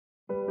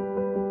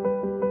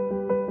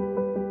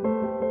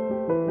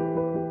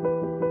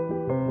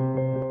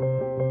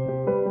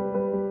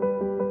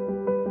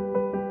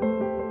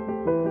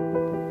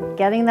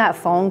Getting that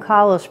phone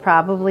call was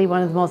probably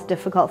one of the most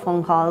difficult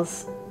phone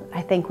calls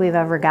I think we've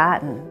ever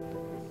gotten.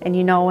 And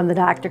you know when the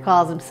doctor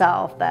calls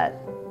himself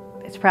that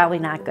it's probably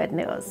not good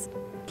news.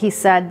 He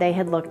said they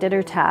had looked at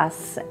her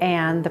tests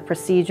and the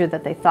procedure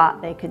that they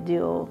thought they could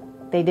do,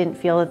 they didn't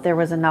feel that there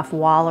was enough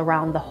wall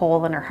around the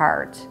hole in her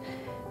heart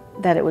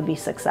that it would be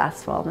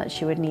successful and that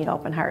she would need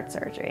open heart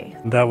surgery.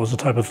 That was the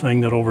type of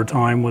thing that over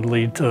time would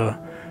lead to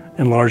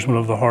enlargement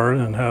of the heart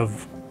and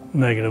have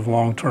negative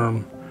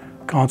long-term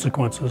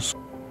consequences.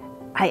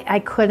 I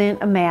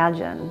couldn't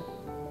imagine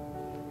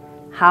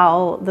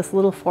how this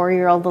little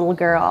 4-year-old little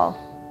girl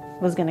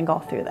was going to go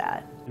through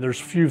that. There's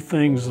few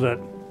things that,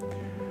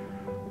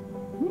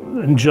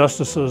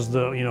 injustices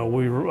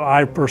that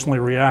I personally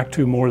react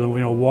to more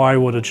than why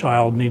would a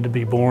child need to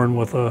be born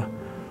with a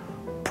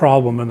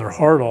problem in their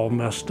heart all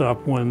messed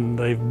up when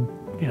they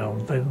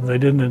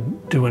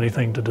didn't do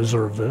anything to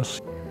deserve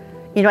this.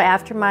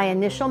 After my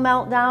initial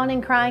meltdown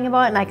and crying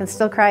about it, and I can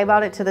still cry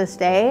about it to this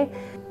day,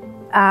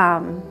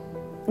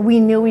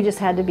 we knew we just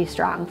had to be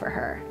strong for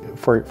her.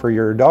 For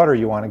your daughter,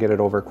 you want to get it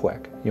over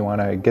quick. You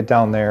want to get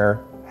down there,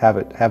 have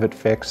it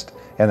fixed,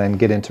 and then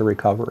get into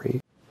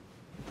recovery.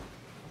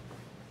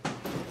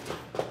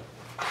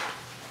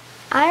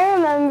 I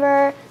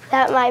remember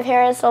that my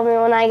parents told me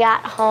when I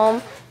got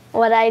home,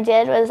 what I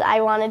did was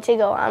I wanted to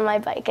go on my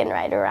bike and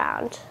ride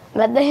around.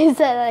 But they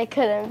said I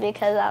couldn't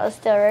because I was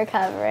still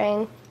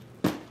recovering.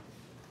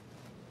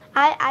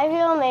 I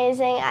feel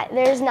amazing.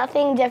 There's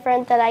nothing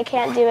different that I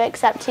can't do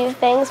except 2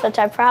 things, which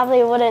I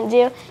probably wouldn't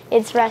do.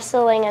 It's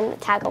wrestling and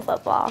tackle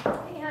football.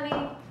 Hey,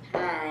 honey.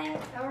 Hi.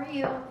 How are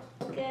you?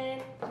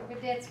 Good.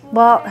 Good day at school?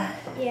 Well,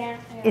 Yeah.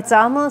 it's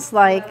almost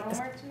like,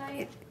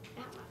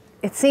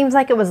 it seems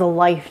like it was a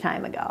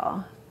lifetime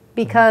ago.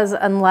 Because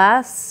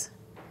unless,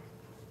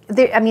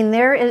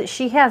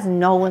 she has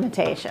no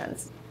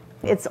limitations.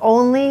 It's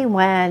only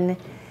when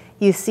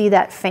you see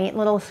that faint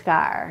little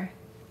scar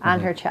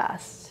on her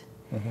chest.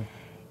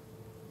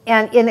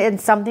 And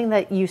it's something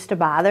that used to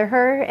bother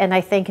her, and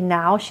I think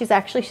now she's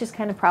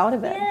kind of proud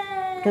of it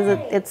because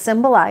it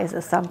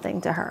symbolizes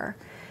something to her.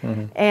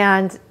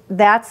 And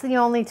that's the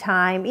only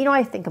time,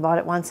 I think about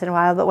it once in a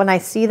while, but when I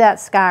see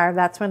that scar,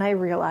 that's when I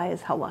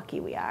realize how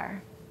lucky we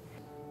are.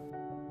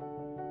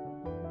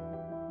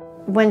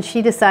 When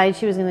she decided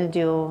she was going to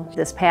do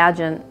this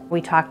pageant,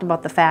 we talked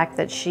about the fact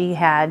that she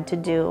had to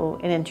do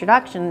an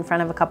introduction in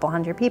front of a couple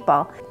hundred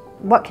people.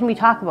 What can we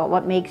talk about?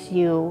 What makes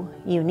you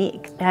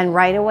unique? And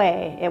right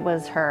away, it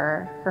was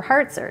her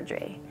heart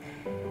surgery.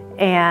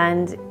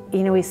 And,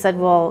 we said,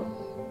 well,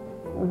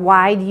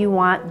 why do you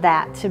want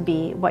that to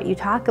be what you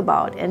talk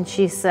about? And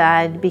she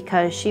said,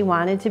 because she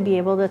wanted to be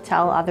able to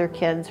tell other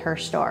kids her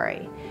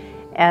story.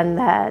 And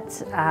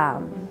that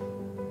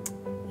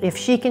if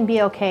she can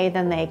be okay,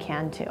 then they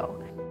can too.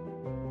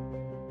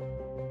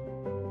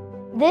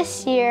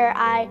 This year,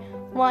 I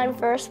won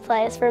first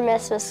place for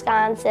Miss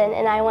Wisconsin,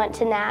 and I went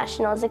to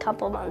nationals a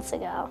couple months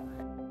ago.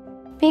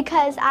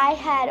 Because I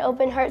had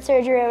open heart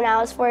surgery when I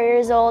was 4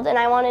 years old, and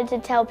I wanted to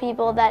tell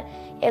people that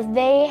if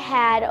they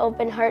had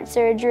open heart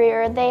surgery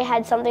or they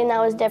had something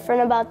that was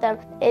different about them,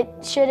 it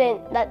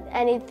shouldn't let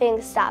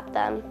anything stop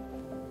them.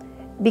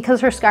 Because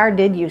her scar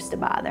did used to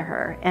bother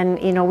her, and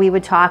we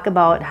would talk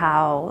about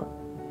how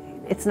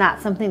it's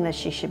not something that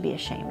she should be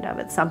ashamed of.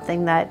 It's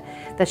something that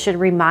should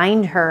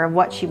remind her of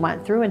what she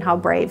went through and how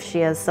brave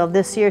she is. So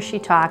this year she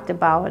talked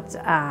about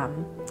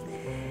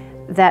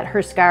that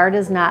her scar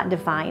does not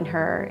define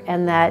her,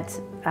 and that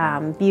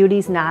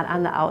beauty's not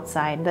on the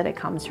outside, that it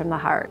comes from the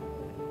heart.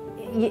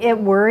 It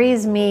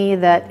worries me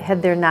that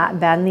had there not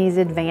been these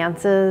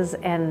advances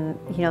and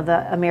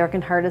the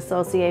American Heart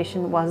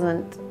Association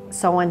wasn't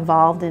so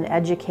involved in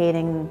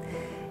educating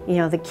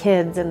the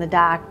kids and the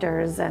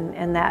doctors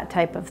and that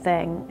type of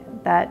thing,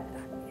 that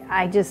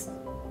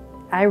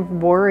I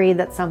worry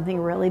that something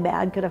really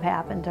bad could have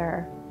happened to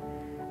her.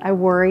 I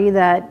worry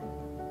that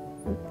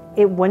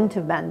it wouldn't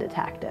have been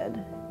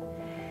detected.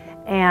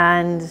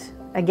 And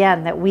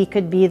again, that we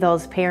could be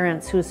those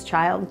parents whose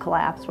child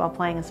collapsed while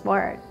playing a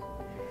sport.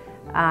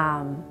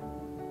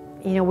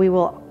 We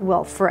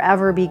will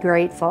forever be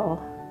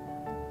grateful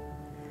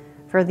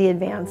for the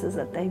advances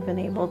that they've been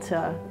able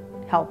to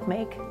help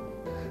make.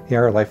 Yeah,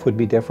 our life would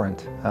be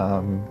different,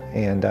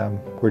 and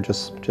we're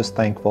just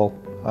thankful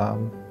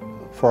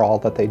for all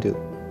that they do.